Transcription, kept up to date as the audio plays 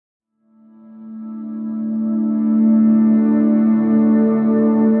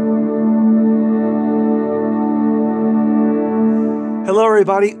Hello,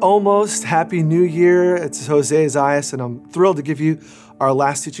 everybody. Almost Happy New Year. It's Jose Zayas, and I'm thrilled to give you our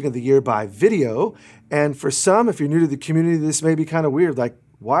last teaching of the year by video. And for some, if you're new to the community, this may be kind of weird. Like,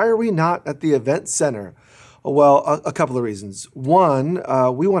 why are we not at the event center? Well, a couple of reasons. One,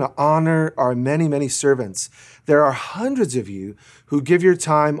 we want to honor our many, many servants. There are hundreds of you who give your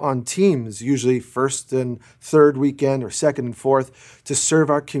time on teams, usually first and third weekend or second and fourth, to serve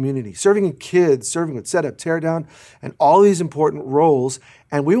our community, serving in kids, serving with setup, teardown, and all these important roles.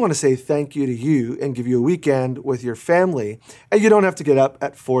 And we want to say thank you to you and give you a weekend with your family. And you don't have to get up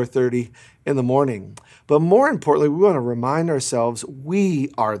at 4:30 in the morning. But more importantly, we want to remind ourselves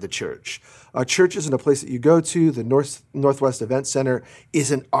we are the church. A church isn't a place that you go to. The Northwest Event Center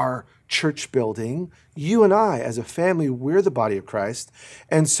isn't our church building. You and I, as a family, we're the body of Christ.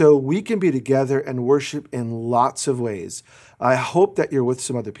 And so we can be together and worship in lots of ways. I hope that you're with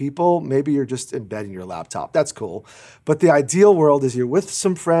some other people. Maybe you're just in bed in your laptop. That's cool. But the ideal world is you're with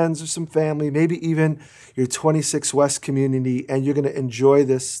some friends or some family, maybe even your 26 West community, and you're going to enjoy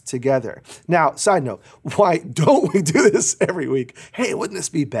this together. Now, side note, why don't we do this every week? Hey, wouldn't this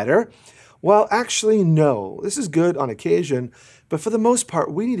be better? Well, actually, no. This is good on occasion, but for the most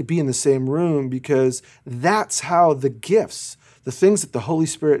part, we need to be in the same room because that's how the gifts, the things that the Holy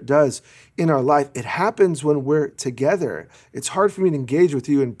Spirit does in our life, it happens when we're together. It's hard for me to engage with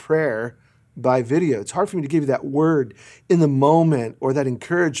you in prayer by video. It's hard for me to give you that word in the moment or that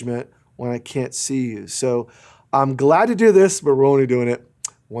encouragement when I can't see you. So I'm glad to do this, but we're only doing it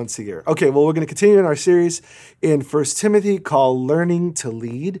once a year. Okay, well, we're going to continue in our series in 1 Timothy called Learning to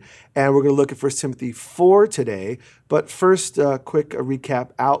Lead, and we're going to look at 1 Timothy 4 today. But first, a quick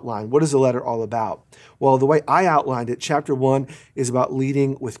recap outline. What is the letter all about? Well, the way I outlined it, chapter 1 is about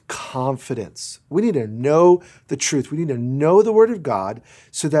leading with confidence. We need to know the truth. We need to know the Word of God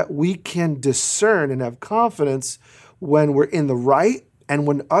so that we can discern and have confidence when we're in the right and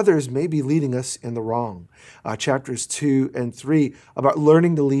when others may be leading us in the wrong. Chapters 2 and 3 about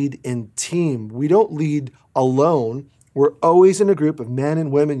learning to lead in team. We don't lead alone. We're always in a group of men and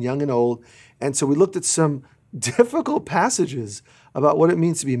women, young and old. And so we looked at some difficult passages about what it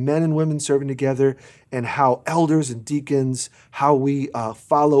means to be men and women serving together and how elders and deacons, how we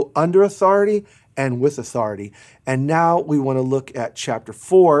follow under authority and with authority. And now we want to look at chapter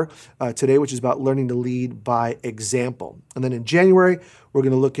 4 today, which is about learning to lead by example. And then in January, we're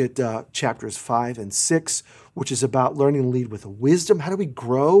going to look at chapters 5 and 6, which is about learning to lead with wisdom. How do we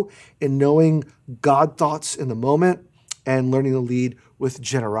grow in knowing God thoughts in the moment and learning to lead with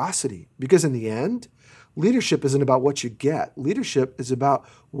generosity? Because in the end, leadership isn't about what you get. Leadership is about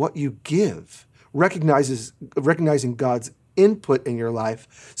what you give, recognizing God's input in your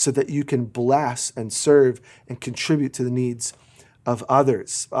life so that you can bless and serve and contribute to the needs of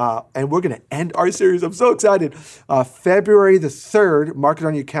others. And we're going to end our series. I'm so excited. February the 3rd, mark it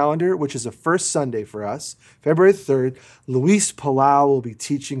on your calendar, which is the first Sunday for us. February 3rd, Luis Palau will be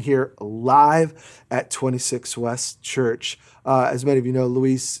teaching here live at 26 West Church. As many of you know,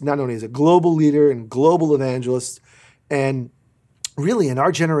 Luis not only is a global leader and global evangelist, and really, in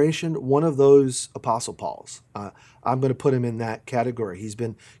our generation, one of those Apostle Pauls. I'm going to put him in that category. He's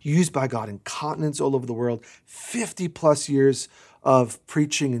been used by God in continents all over the world, 50 plus years of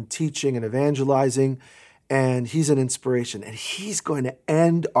preaching and teaching and evangelizing, and he's an inspiration. And he's going to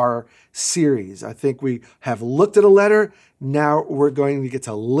end our series. I think we have looked at a letter. Now we're going to get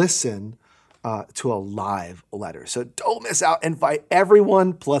to listen to a live letter. So don't miss out. Invite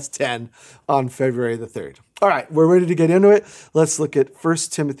everyone plus 10 on February the 3rd. All right, we're ready to get into it. Let's look at 1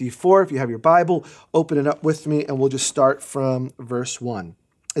 Timothy 4. If you have your Bible, open it up with me, and we'll just start from verse 1.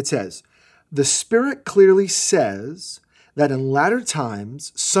 It says, "The Spirit clearly says that in latter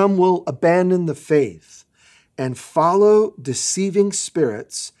times some will abandon the faith and follow deceiving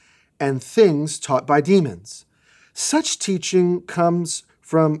spirits and things taught by demons. Such teaching comes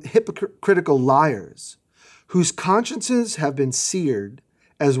from hypocritical liars, whose consciences have been seared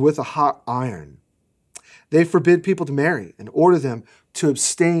as with a hot iron. They forbid people to marry and order them to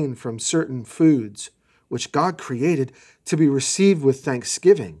abstain from certain foods, which God created to be received with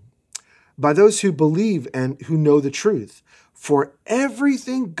thanksgiving by those who believe and who know the truth. For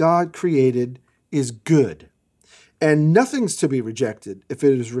everything God created is good, and nothing's to be rejected if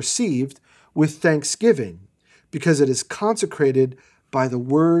it is received with thanksgiving, because it is consecrated by the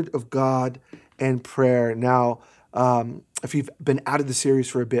word of God and prayer." Now, if you've been out of the series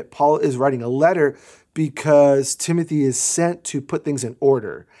for a bit, Paul is writing a letter because Timothy is sent to put things in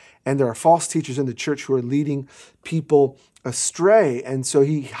order. And there are false teachers in the church who are leading people astray. And so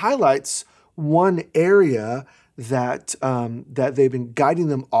he highlights one area that they've been guiding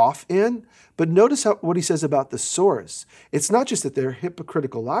them off in. But notice what he says about the source. It's not just that they're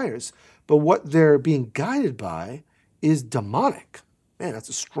hypocritical liars, but what they're being guided by is demonic. Man, that's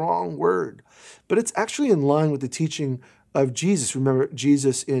a strong word. But it's actually in line with the teaching of Jesus. Remember,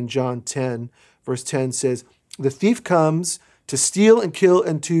 Jesus in John 10, verse 10 says, the thief comes to steal and kill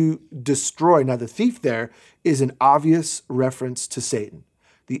and to destroy. Now, the thief there is an obvious reference to Satan,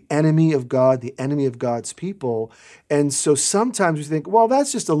 the enemy of God, the enemy of God's people. And so sometimes we think, well,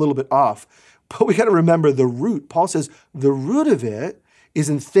 that's just a little bit off. But we got to remember the root. Paul says the root of it is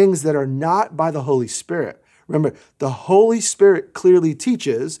in things that are not by the Holy Spirit. Remember, the Holy Spirit clearly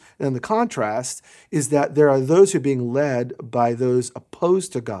teaches, and the contrast is that there are those who are being led by those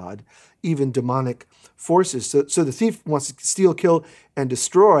opposed to God, even demonic forces. So the thief wants to steal, kill, and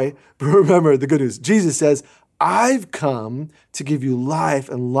destroy. But remember the good news. Jesus says, I've come to give you life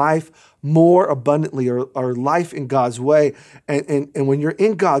and life more abundantly, or life in God's way. And when you're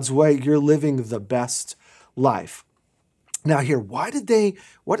in God's way, you're living the best life. Now here, why did they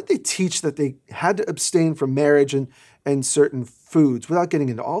teach that they had to abstain from marriage and certain foods? Without getting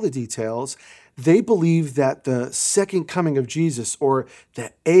into all the details, they believed that the second coming of Jesus, or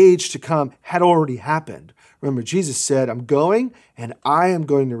the age to come, had already happened. Remember, Jesus said, I'm going and I am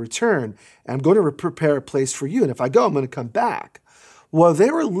going to return. And I'm going to prepare a place for you. And if I go, I'm going to come back. Well,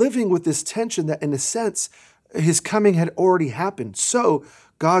 they were living with this tension that, in a sense, his coming had already happened. So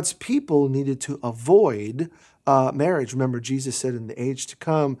God's people needed to avoid marriage. Remember, Jesus said in the age to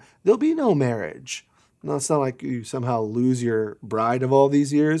come, there'll be no marriage. No, it's not like you somehow lose your bride of all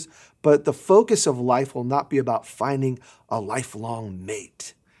these years, but the focus of life will not be about finding a lifelong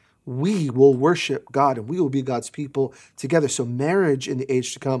mate. We will worship God and we will be God's people together. So marriage in the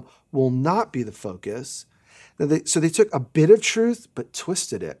age to come will not be the focus. So they took a bit of truth, but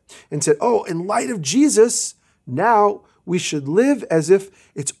twisted it and said, oh, in light of Jesus, now we should live as if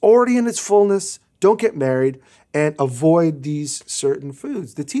it's already in its fullness. Don't get married and avoid these certain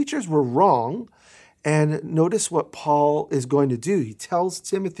foods. The teachers were wrong. And notice what Paul is going to do. He tells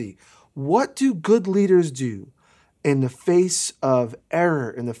Timothy, what do good leaders do in the face of error,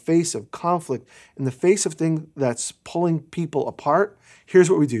 in the face of conflict, in the face of things that's pulling people apart?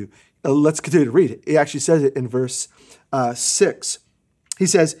 Here's what we do. Let's continue to read it. He actually says it in verse 6. He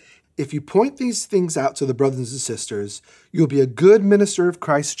says, if you point these things out to the brothers and sisters, you'll be a good minister of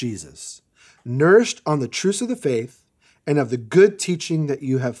Christ Jesus, nourished on the truths of the faith and of the good teaching that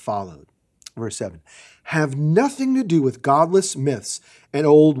you have followed. Verse 7, have nothing to do with godless myths and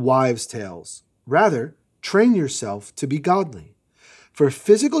old wives' tales. Rather, train yourself to be godly. For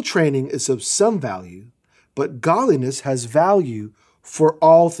physical training is of some value, but godliness has value for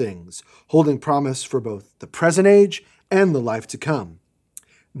all things, holding promise for both the present age and the life to come.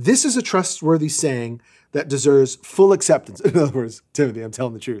 This is a trustworthy saying that deserves full acceptance. In other words, Timothy, I'm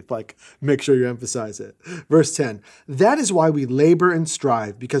telling the truth. Make sure you emphasize it. Verse 10, that is why we labor and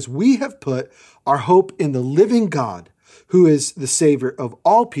strive, because we have put our hope in the living God, who is the Savior of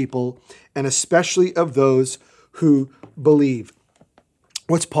all people, and especially of those who believe.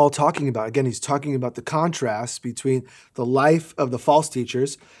 What's Paul talking about? Again, he's talking about the contrast between the life of the false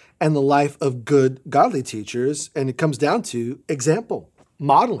teachers and the life of good, godly teachers. And it comes down to example,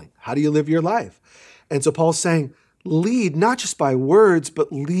 modeling. How do you live your life? And so Paul's saying, lead not just by words,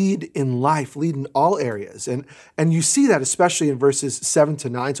 but lead in life, lead in all areas. And you see that especially in verses 7 to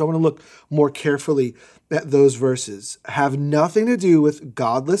 9. So I want to look more carefully at those verses. Have nothing to do with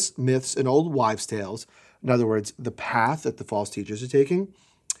godless myths and old wives' tales. In other words, the path that the false teachers are taking.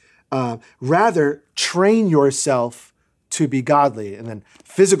 Rather, train yourself to be godly. And then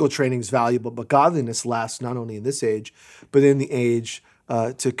physical training is valuable, but godliness lasts not only in this age, but in the age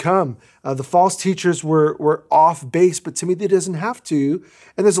to come. The false teachers were off base, but Timothy doesn't have to.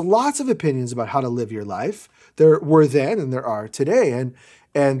 And there's lots of opinions about how to live your life. There were then and there are today.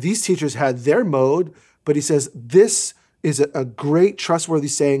 And these teachers had their mode, but he says this is a great trustworthy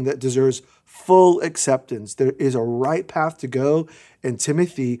saying that deserves full acceptance. There is a right path to go. And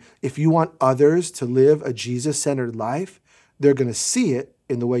Timothy, if you want others to live a Jesus-centered life, they're going to see it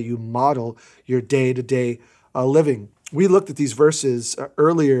in the way you model your day-to-day living. We looked at these verses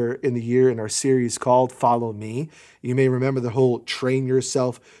earlier in the year in our series called Follow Me. You may remember the whole train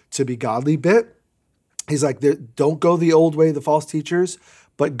yourself to be godly bit. He's like, don't go the old way, the false teachers,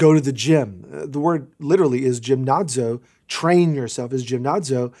 but go to the gym. The word literally is gymnazo. Train yourself is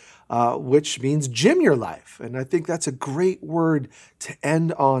gymnazo, which means gym your life. And I think that's a great word to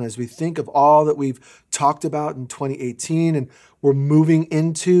end on as we think of all that we've talked about in 2018 and we're moving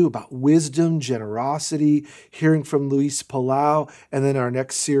into about wisdom, generosity, hearing from Luis Palau, and then our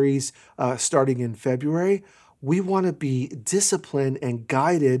next series starting in February. we want to be disciplined and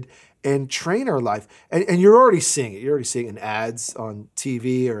guided and train our life. And you're already seeing it. You're already seeing it in ads on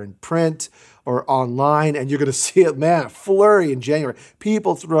TV or in print or online, and you're going to see it, man, a flurry in January.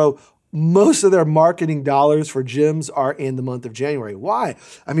 People throw most of their marketing dollars for gyms are in the month of January. Why?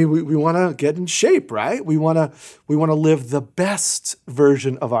 I mean, we want to get in shape, right? We want to live the best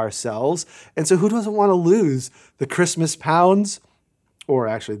version of ourselves. And so who doesn't want to lose the Christmas pounds, or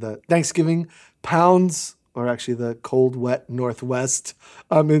actually the Thanksgiving pounds, or actually the cold, wet Northwest?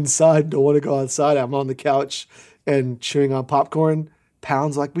 I'm inside, don't want to go outside. I'm on the couch and chewing on popcorn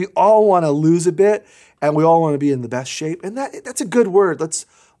pounds. Like, we all want to lose a bit, and we all want to be in the best shape. And that's a good word. Let's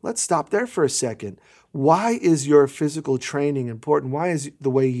stop there for a second. Why is your physical training important? Why is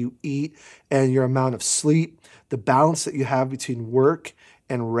the way you eat and your amount of sleep, the balance that you have between work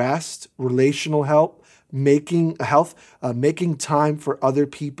and rest, relational help, making time for other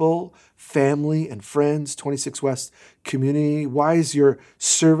people, family and friends, 26 West community? Why is your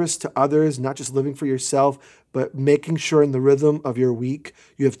service to others, not just living for yourself, but making sure in the rhythm of your week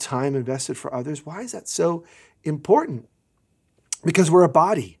you have time invested for others? Why is that so important? Because we're a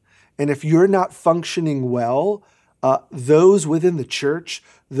body. And if you're not functioning well, those within the church,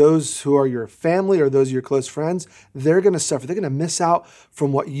 those who are your family or those of your close friends, they're going to suffer. They're going to miss out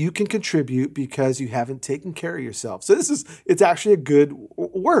from what you can contribute because you haven't taken care of yourself. So it's actually a good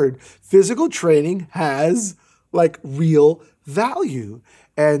word. Physical training has like real value.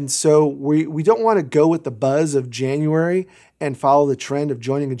 And so we don't want to go with the buzz of January and follow the trend of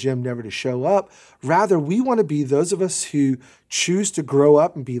joining a gym never to show up. Rather, we want to be those of us who choose to grow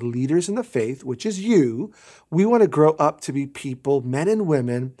up and be leaders in the faith, which is you. We want to grow up to be people, men and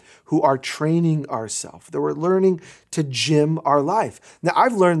women, who are training ourselves, that we're learning to gym our life. Now,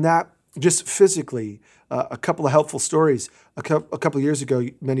 I've learned that just physically. A couple of helpful stories. A couple of years ago,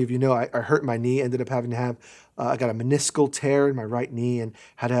 many of you know, I hurt my knee, ended up having to have, I got a meniscal tear in my right knee and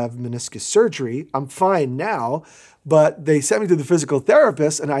had to have meniscus surgery. I'm fine now, but they sent me to the physical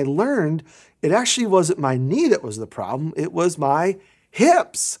therapist, and I learned it actually wasn't my knee that was the problem. It was my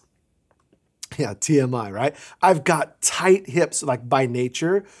hips. Yeah, TMI, right? I've got tight hips, like by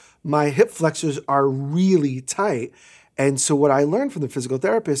nature. My hip flexors are really tight. And so what I learned from the physical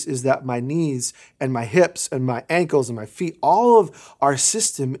therapist is that my knees and my hips and my ankles and my feet, all of our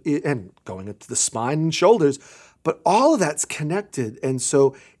system, and going up to the spine and shoulders, but all of that's connected. And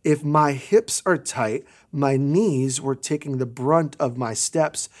so if my hips are tight, my knees were taking the brunt of my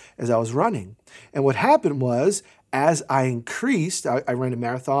steps as I was running. And what happened was, as I increased, I ran a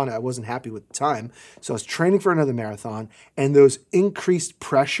marathon. I wasn't happy with the time. So I was training for another marathon, and those increased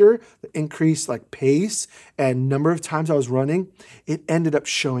pressure, the increased like pace and number of times I was running, it ended up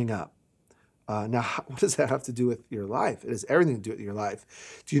showing up. Now, what does that have to do with your life? It has everything to do with your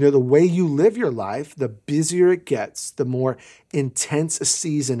life. Do you know the way you live your life, the busier it gets, the more intense a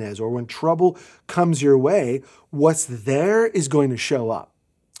season is, or when trouble comes your way, what's there is going to show up.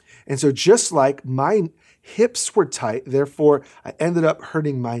 And so just like my hips were tight, therefore I ended up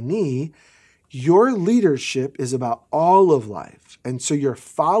hurting my knee, your leadership is about all of life. And so your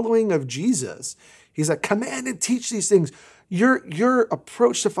following of Jesus, he's like, command and teach these things. Your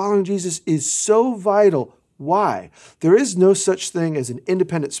approach to following Jesus is so vital. Why? There is no such thing as an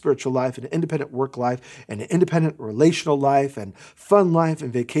independent spiritual life, an independent work life, and an independent relational life, and fun life,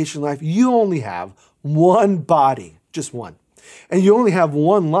 and vacation life. You only have one body, just one. And you only have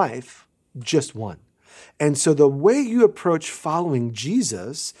one life, just one. And so the way you approach following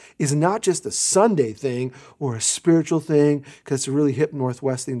Jesus is not just a Sunday thing or a spiritual thing, because it's a really hip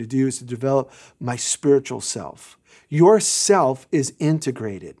Northwest thing to do, is to develop my spiritual self. Your self is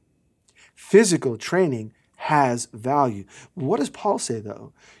integrated. Physical training has value. What does Paul say,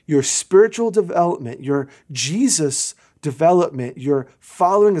 though? Your spiritual development, your Jesus development, your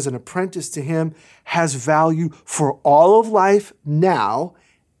following as an apprentice to him has value for all of life now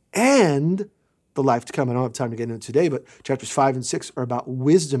and the life to come. I don't have time to get into it today, but chapters 5 and 6 are about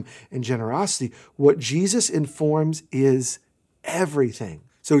wisdom and generosity. What Jesus informs is everything.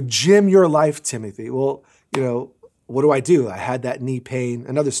 So gym your life, Timothy. Well, what do? I had that knee pain.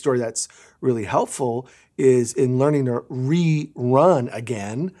 Another story that's really helpful is in learning to rerun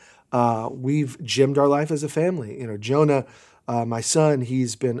again. We've gymmed our life as a family. Jonah, my son,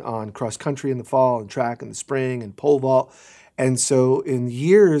 he's been on cross country in the fall and track in the spring and pole vault. And so in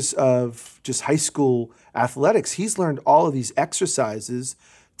years of just high school athletics, he's learned all of these exercises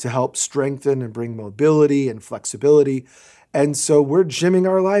to help strengthen and bring mobility and flexibility. And so we're gymming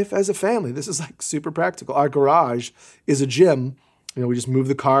our life as a family. This is like super practical. Our garage is a gym. We just move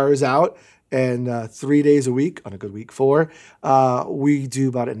the cars out And 3 days a week, on a good week 4, we do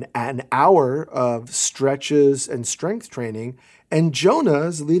about an hour of stretches and strength training, and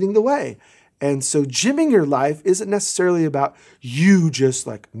Jonah's leading the way. And so gymming your life isn't necessarily about you just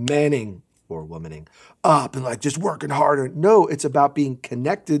like manning or womaning up and like just working harder. No, it's about being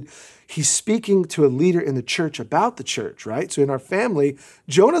connected. He's speaking to a leader in the church about the church, right? So in our family,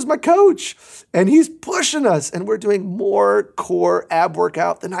 Jonah's my coach and he's pushing us and we're doing more core ab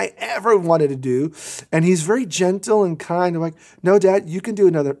workout than I ever wanted to do. And he's very gentle and kind. I'm like, no, Dad, you can do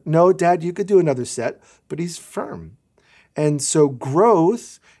another. No, Dad, you could do another set, but he's firm. And so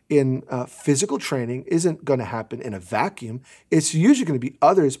growth in physical training isn't going to happen in a vacuum. It's usually going to be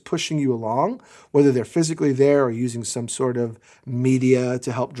others pushing you along, whether they're physically there or using some sort of media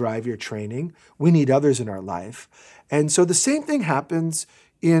to help drive your training. We need others in our life. And so the same thing happens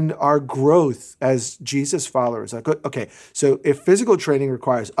in our growth as Jesus followers. Like, okay, so if physical training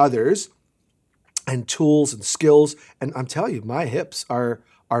requires others and tools and skills, and I'm telling you, my hips are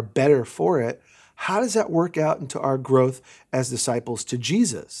better for it, how does that work out into our growth as disciples to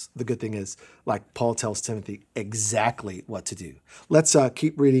Jesus? The good thing is, like Paul tells Timothy, exactly what to do. Let's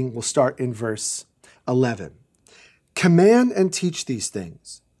keep reading. We'll start in verse 11. Command and teach these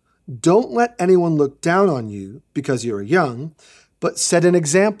things. Don't let anyone look down on you because you are young, but set an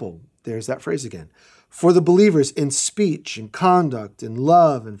example. There's that phrase again. For the believers in speech and conduct, in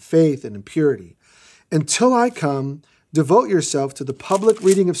love and faith and in purity. Until I come, devote yourself to the public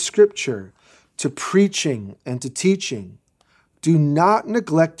reading of Scripture, to preaching and to teaching. Do not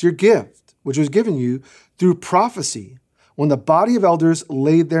neglect your gift, which was given you through prophecy, when the body of elders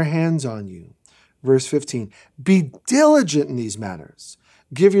laid their hands on you. Verse 15, be diligent in these matters.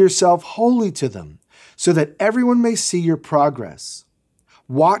 Give yourself wholly to them, so that everyone may see your progress.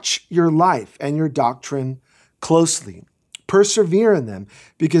 Watch your life and your doctrine closely. Persevere in them,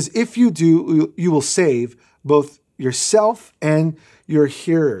 because if you do, you will save both yourself and your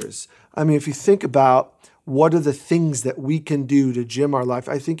hearers. I mean, if you think about what are the things that we can do to gym our life,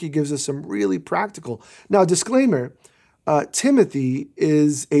 I think he gives us some really practical. Now, disclaimer, Timothy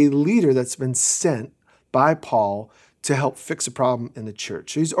is a leader that's been sent by Paul to help fix a problem in the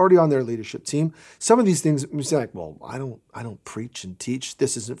church. So he's already on their leadership team. Some of these things, you say like, well, I don't preach and teach.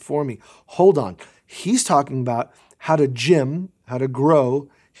 This isn't for me. Hold on. He's talking about how to gym, how to grow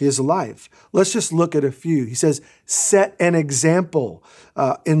his life. Let's just look at a few. He says, set an example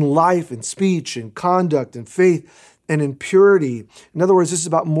in life, in speech, in conduct, in faith, and in purity. In other words, this is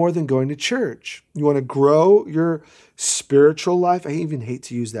about more than going to church. You want to grow your spiritual life. I even hate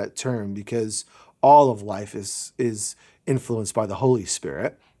to use that term because all of life is influenced by the Holy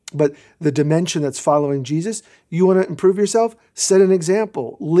Spirit. But the dimension that's following Jesus, you want to improve yourself? Set an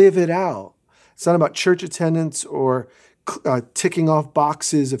example. Live it out. It's not about church attendance or ticking off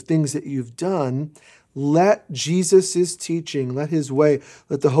boxes of things that you've done. Let Jesus' teaching, let his way,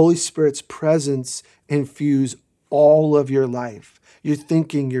 let the Holy Spirit's presence infuse all of your life. Your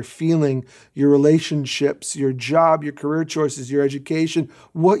thinking, your feeling, your relationships, your job, your career choices, your education,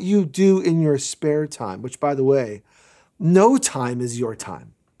 what you do in your spare time, which, by the way, no time is your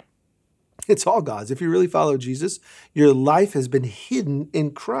time. It's all God's. If you really follow Jesus, your life has been hidden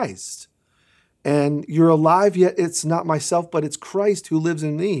in Christ. And you're alive, yet it's not myself, but it's Christ who lives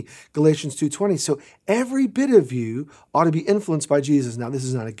in me, Galatians 2:20. So every bit of you ought to be influenced by Jesus. Now, this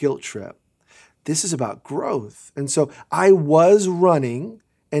is not a guilt trip. This is about growth. And so I was running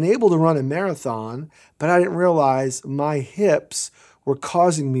and able to run a marathon, but I didn't realize my hips were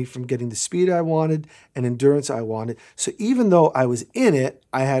causing me from getting the speed I wanted and endurance I wanted. So even though I was in it,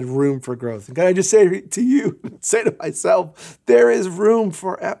 I had room for growth. And can I just say to you, say to myself, there is room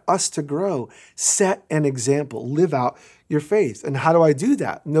for us to grow. Set an example. Live out your faith. And how do I do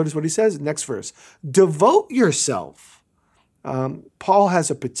that? Notice what he says, next verse. Devote yourself. Paul has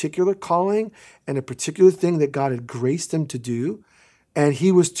a particular calling and a particular thing that God had graced him to do. And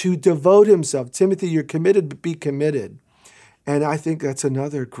he was to devote himself. Timothy, you're committed, but be committed. And I think that's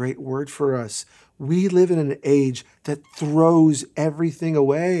another great word for us. We live in an age that throws everything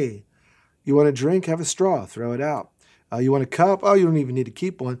away. You want a drink? Have a straw. Throw it out. You want a cup? Oh, you don't even need to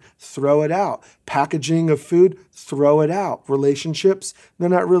keep one. Throw it out. Packaging of food? Throw it out. Relationships? They're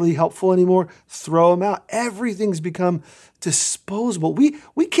not really helpful anymore. Throw them out. Everything's become disposable.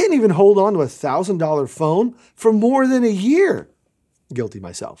 We can't even hold on to a $1,000 phone for more than a year. Guilty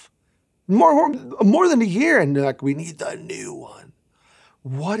myself. More than a year, and like we need the new one.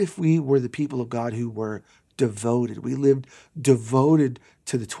 What if we were the people of God who were devoted? We lived devoted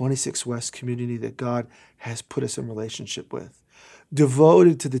to the 26 West community that God has put us in relationship with.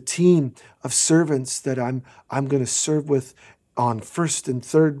 Devoted to the team of servants that I'm going to serve with on first and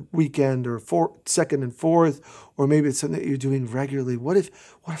third weekend or second and fourth, or maybe it's something that you're doing regularly. What if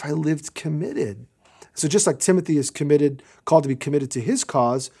I lived committed? So just like Timothy is committed, called to be committed to his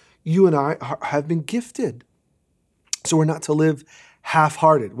cause, you and I have been gifted. So we're not to live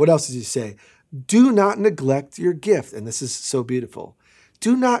half-hearted. What else does he say? Do not neglect your gift. And this is so beautiful.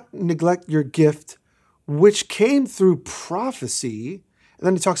 Do not neglect your gift, which came through prophecy. And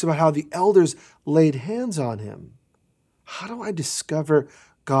then he talks about how the elders laid hands on him. How do I discover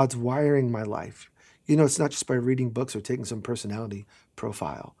God's wiring my life? It's not just by reading books or taking some personality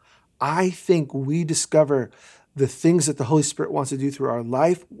profile. I think we discover the things that the Holy Spirit wants to do through our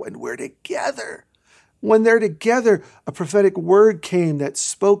life when we're together. When they're together, a prophetic word came that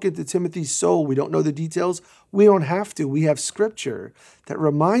spoke into Timothy's soul. We don't know the details. We don't have to. We have scripture that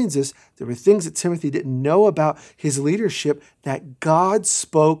reminds us there were things that Timothy didn't know about his leadership that God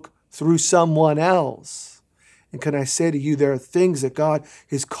spoke through someone else. And can I say to you, there are things that God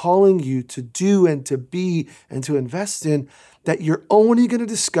is calling you to do and to be and to invest in that you're only going to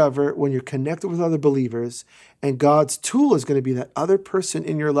discover when you're connected with other believers. And God's tool is going to be that other person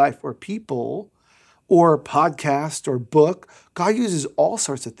in your life or people or podcast or book. God uses all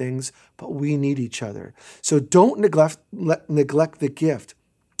sorts of things, but we need each other. So don't neglect the gift.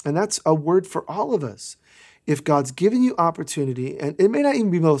 And that's a word for all of us. If God's given you opportunity, and it may not even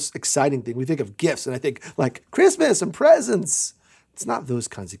be the most exciting thing. We think of gifts, and I think like Christmas and presents. It's not those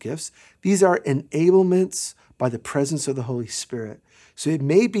kinds of gifts. These are enablements by the presence of the Holy Spirit. So it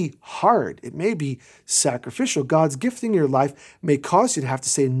may be hard. It may be sacrificial. God's gifting your life may cause you to have to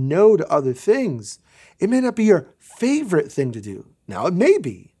say no to other things. It may not be your favorite thing to do. Now, it may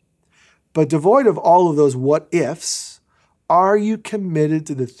be. But devoid of all of those what ifs, are you committed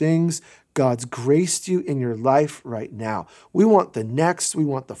to the things God's graced you in your life right now? We want the next. We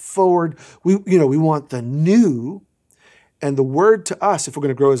want the forward. We want the new. And the word to us, if we're going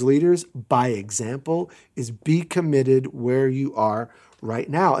to grow as leaders, by example, is be committed where you are right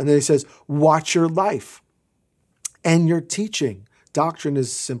now. And then he says, watch your life and your teaching. Doctrine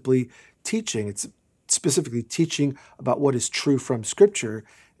is simply teaching. It's specifically teaching about what is true from Scripture.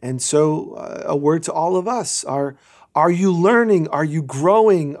 And so a word to all of us, are you learning? Are you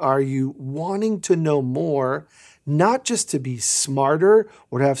growing? Are you wanting to know more? Not just to be smarter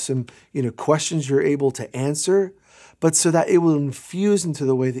or to have some questions you're able to answer, but so that it will infuse into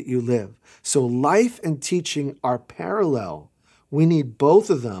the way that you live. So life and teaching are parallel. We need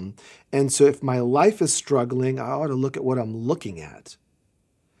both of them. And so if my life is struggling, I ought to look at what I'm looking at.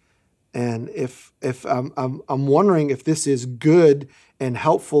 And if I'm wondering if this is good and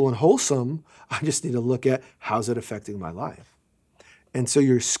helpful and wholesome, I just need to look at how's it affecting my life. And so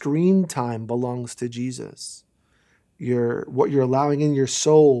your screen time belongs to Jesus. What you're allowing in your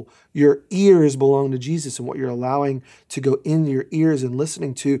soul, your ears belong to Jesus, and what you're allowing to go in your ears and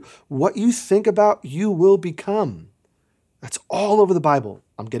listening to, what you think about, you will become. That's all over the Bible.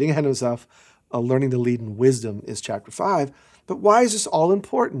 I'm getting ahead of myself. Learning to lead in wisdom is chapter 5. But why is this all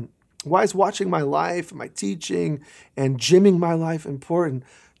important? Why is watching my life, and my teaching, and gymming my life important?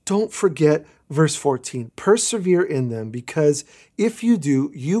 Don't forget verse 14. Persevere in them, because if you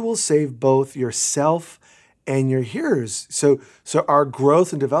do, you will save both yourself and your hearers. So our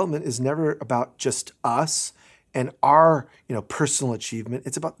growth and development is never about just us and our personal achievement.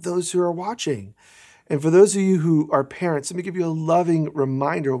 It's about those who are watching. And for those of you who are parents, let me give you a loving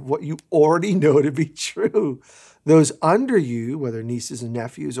reminder of what you already know to be true. Those under you, whether nieces and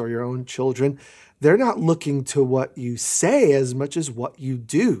nephews or your own children, they're not looking to what you say as much as what you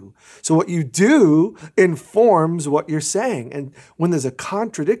do. So what you do informs what you're saying. And when there's a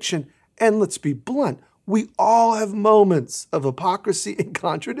contradiction, and let's be blunt, we all have moments of hypocrisy and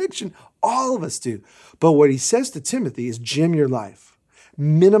contradiction. All of us do. But what he says to Timothy is gym your life.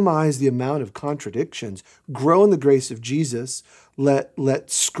 Minimize the amount of contradictions. Grow in the grace of Jesus.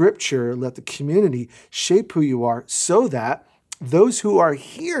 Let Scripture, let the community shape who you are so that those who are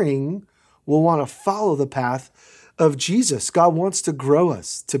hearing will want to follow the path of Jesus. God wants to grow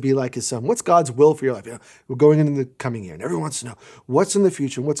us to be like his son. What's God's will for your life? We're going into the coming year, and everyone wants to know what's in the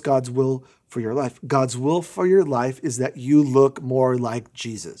future and what's God's will for your life. God's will for your life is that you look more like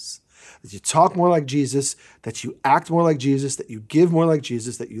Jesus, that you talk more like Jesus, that you act more like Jesus, that you give more like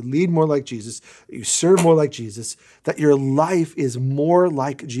Jesus, that you lead more like Jesus, that you serve more like Jesus, that your life is more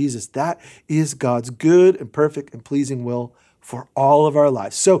like Jesus. That is God's good and perfect and pleasing will for all of our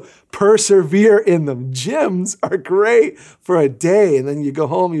lives. So persevere in them. Gyms are great for a day, and then you go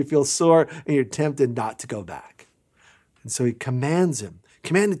home, you feel sore, and you're tempted not to go back. And so he commands him,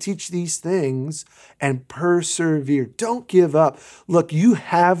 command to teach these things and persevere. Don't give up. Look, you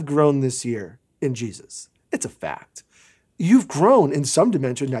have grown this year in Jesus. It's a fact. You've grown in some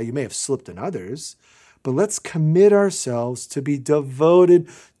dimension. Now, you may have slipped in others, but let's commit ourselves to be devoted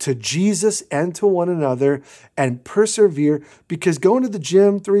to Jesus and to one another and persevere, because going to the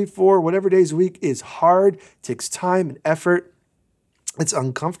gym 3, 4, whatever days a week is hard, takes time and effort. It's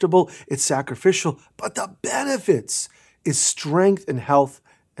uncomfortable, it's sacrificial, but the benefits is strength and health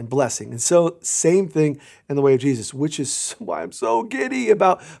and blessing. And so same thing in the way of Jesus, which is why I'm so giddy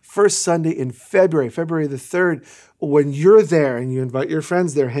about first Sunday in February the 3rd, when you're there and you invite your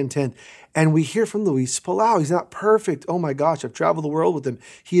friends there, hint, hint, and we hear from Luis Palau. He's not perfect. Oh my gosh, I've traveled the world with him.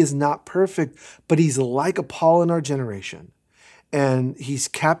 He is not perfect, but he's like a Paul in our generation. And he's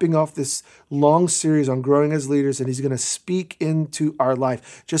capping off this long series on growing as leaders, and he's going to speak into our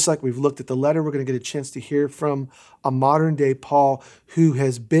life. Just like we've looked at the letter, we're going to get a chance to hear from a modern day Paul who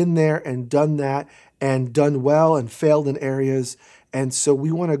has been there and done that and done well and failed in areas. And so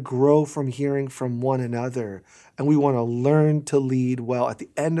we want to grow from hearing from one another, and we want to learn to lead well. At the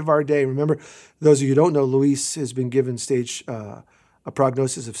end of our day, remember, those of you who don't know, Luis has been given a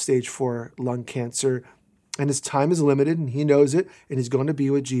prognosis of stage 4 lung cancer. And his time is limited, and he knows it, and he's going to be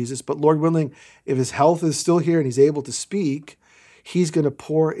with Jesus. But Lord willing, if his health is still here and he's able to speak, he's going to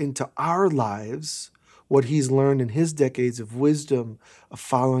pour into our lives what he's learned in his decades of wisdom of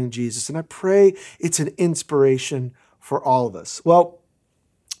following Jesus. And I pray it's an inspiration for all of us. Well,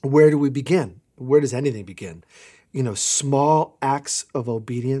 where do we begin? Where does anything begin? Small acts of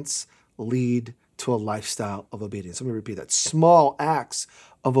obedience lead to a lifestyle of obedience. Let me repeat that. Small acts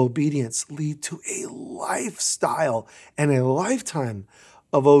of obedience lead to a lifestyle and a lifetime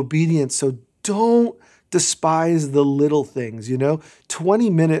of obedience. So don't despise the little things,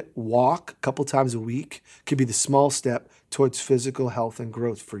 20-minute walk a couple times a week could be the small step towards physical health and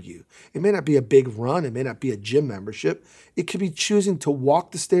growth for you. It may not be a big run. It may not be a gym membership. It could be choosing to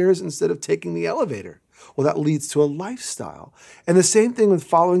walk the stairs instead of taking the elevator. Well, that leads to a lifestyle. And the same thing with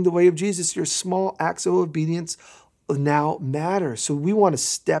following the way of Jesus. Your small acts of obedience now matter. So we want to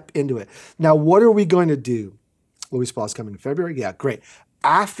step into it. Now, what are we going to do? Luis Paul is coming in February? Yeah, great.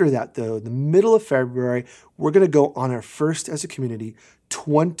 After that, though, the middle of February, we're going to go on our first, as a community,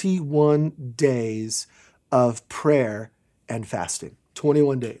 21 days of prayer and fasting.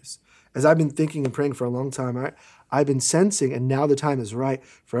 21 days. As I've been thinking and praying for a long time, I've been sensing, and now the time is right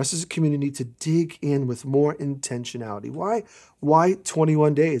for us as a community to dig in with more intentionality. Why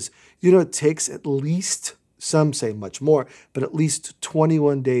 21 days? It takes at least, some say much more, but at least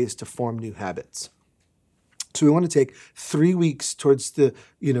 21 days to form new habits. So we want to take 3 weeks towards the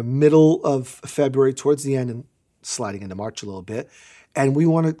middle of February, towards the end, and sliding into March a little bit. And we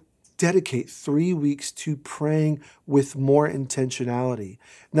want to dedicate 3 weeks to praying with more intentionality.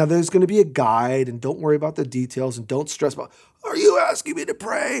 Now, there's going to be a guide, and don't worry about the details, and don't stress about, are you asking me to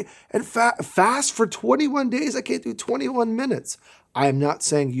pray and fast for 21 days? I can't do 21 minutes. I am not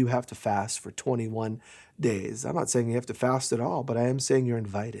saying you have to fast for 21 days. I'm not saying you have to fast at all, but I am saying you're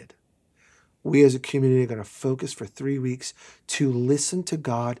invited. We as a community are going to focus for 3 weeks to listen to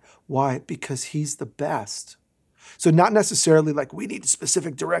God. Why? Because he's the best. So not necessarily like we need a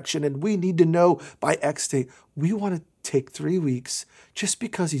specific direction and we need to know by X date. We want to take 3 weeks just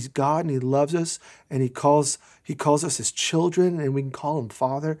because he's God and he loves us and he calls us his children and we can call him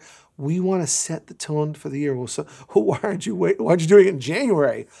Father. We want to set the tone for the year. Well, so why aren't you doing it in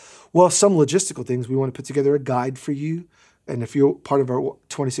January? Well, some logistical things. We want to put together a guide for you. And if you're part of our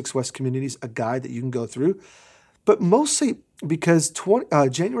 26 West communities, a guide that you can go through. But mostly because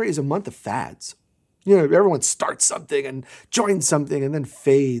January is a month of fads. Everyone starts something and joins something and then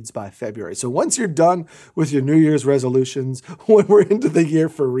fades by February. So once you're done with your New Year's resolutions, when we're into the year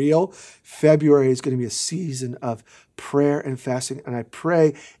for real, February is going to be a season of prayer and fasting. And I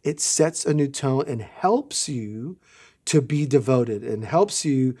pray it sets a new tone and helps you to be devoted and helps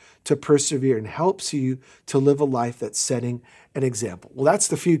you to persevere and helps you to live a life that's setting an example. Well, that's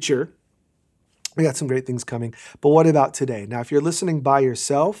the future. We got some great things coming. But what about today? Now, if you're listening by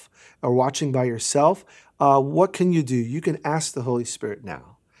yourself or watching by yourself, what can you do? You can ask the Holy Spirit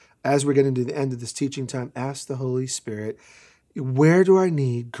now. As we're getting to the end of this teaching time, ask the Holy Spirit, where do I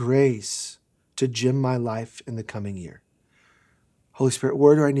need grace to gym my life in the coming year? Holy Spirit,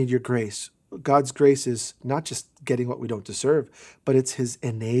 where do I need your grace? God's grace is not just getting what we don't deserve, but it's his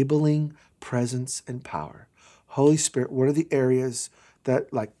enabling presence and power. Holy Spirit, what are the areas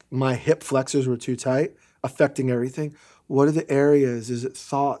that, like, my hip flexors were too tight, affecting everything? What are the areas? Is it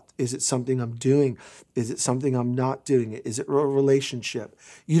thought? Is it something I'm doing? Is it something I'm not doing? Is it a relationship?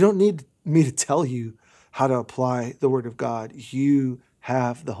 You don't need me to tell you how to apply the Word of God. You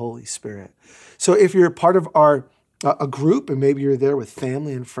have the Holy Spirit. So if you're part of a group and maybe you're there with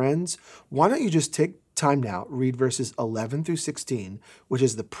family and friends, why don't you just take time now, read verses 11 through 16, which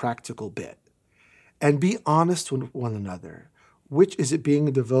is the practical bit, and be honest with one another. Which is it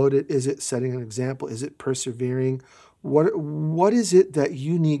being devoted? Is it setting an example? Is it persevering? What is it that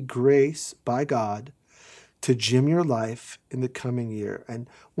you need grace by God to gym your life in the coming year? And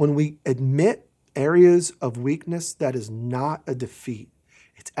when we admit areas of weakness, that is not a defeat.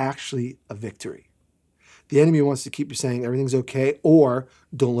 It's actually a victory. The enemy wants to keep you saying everything's okay, or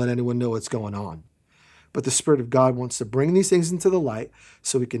don't let anyone know what's going on. But the Spirit of God wants to bring these things into the light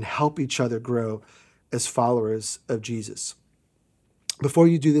so we can help each other grow as followers of Jesus. Before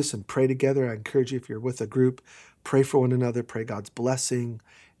you do this and pray together, I encourage you, if you're with a group, pray for one another, pray God's blessing,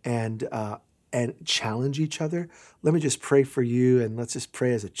 and challenge each other. Let me just pray for you, and let's just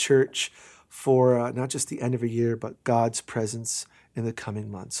pray as a church for not just the end of a year, but God's presence in the coming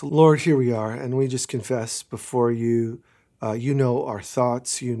months. Lord, here we are, and we just confess before you. You know our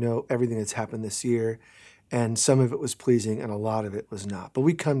thoughts. You know everything that's happened this year, and some of it was pleasing, and a lot of it was not. But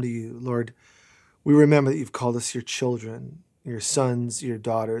we come to you, Lord. We remember that you've called us your children, your sons, your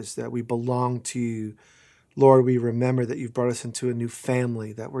daughters, that we belong to you. Lord, we remember that you've brought us into a new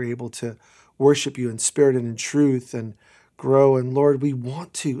family, that we're able to worship you in spirit and in truth and grow. And Lord, we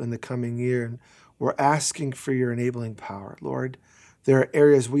want to in the coming year, and we're asking for your enabling power. Lord, there are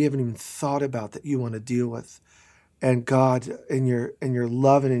areas we haven't even thought about that you want to deal with. And God, in your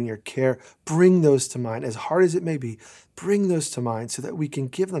love and in your care, bring those to mind. As hard as it may be, bring those to mind so that we can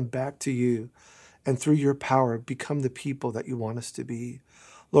give them back to you, and through your power, become the people that you want us to be.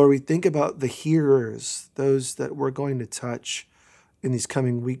 Lord, we think about the hearers, those that we're going to touch in these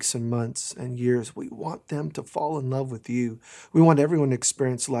coming weeks and months and years. We want them to fall in love with you. We want everyone to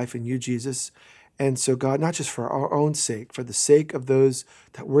experience life in you, Jesus. And so, God, not just for our own sake, for the sake of those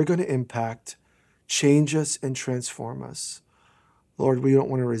that we're going to impact, change us and transform us. Lord, we don't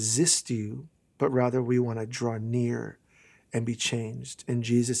want to resist you, but rather we want to draw near and be changed. In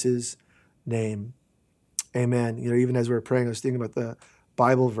Jesus' name, amen. Even as we were praying, I was thinking about the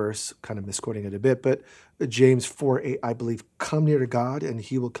Bible verse, kind of misquoting it a bit, but James 4:8, I believe, come near to God and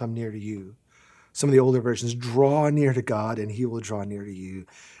he will come near to you. Some of the older versions, draw near to God and he will draw near to you.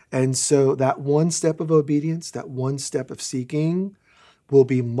 And so that one step of obedience, that one step of seeking will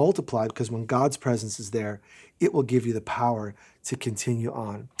be multiplied, because when God's presence is there, it will give you the power to continue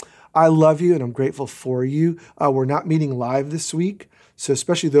on. I love you and I'm grateful for you. We're not meeting live this week, so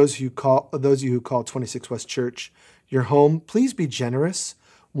especially those of you who call 26 West Church your home, please be generous.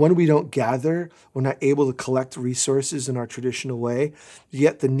 When we don't gather, we're not able to collect resources in our traditional way,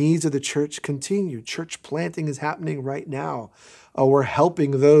 yet the needs of the church continue. Church planting is happening right now. We're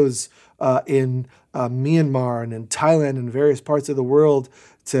helping those in Myanmar and in Thailand and various parts of the world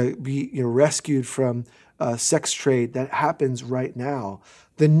to be rescued from sex trade. That happens right now.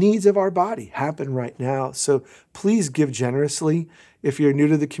 The needs of our body happen right now. So please give generously. If you're new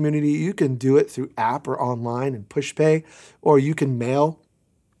to the community, you can do it through app or online and PushPay, or you can mail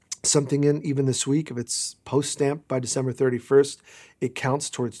something in even this week. If it's post-stamped by December 31st, it counts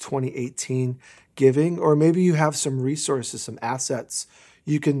towards 2018 giving. Or maybe you have some resources, some assets.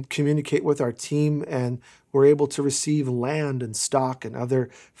 You can communicate with our team, and we're able to receive land and stock and other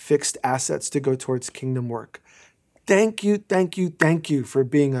fixed assets to go towards kingdom work. Thank you for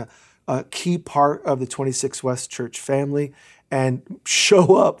being a key part of the 26 West Church family. And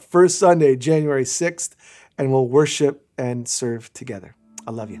show up first Sunday, January 6th, and we'll worship and serve together.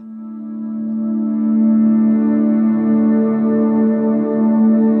 I love you.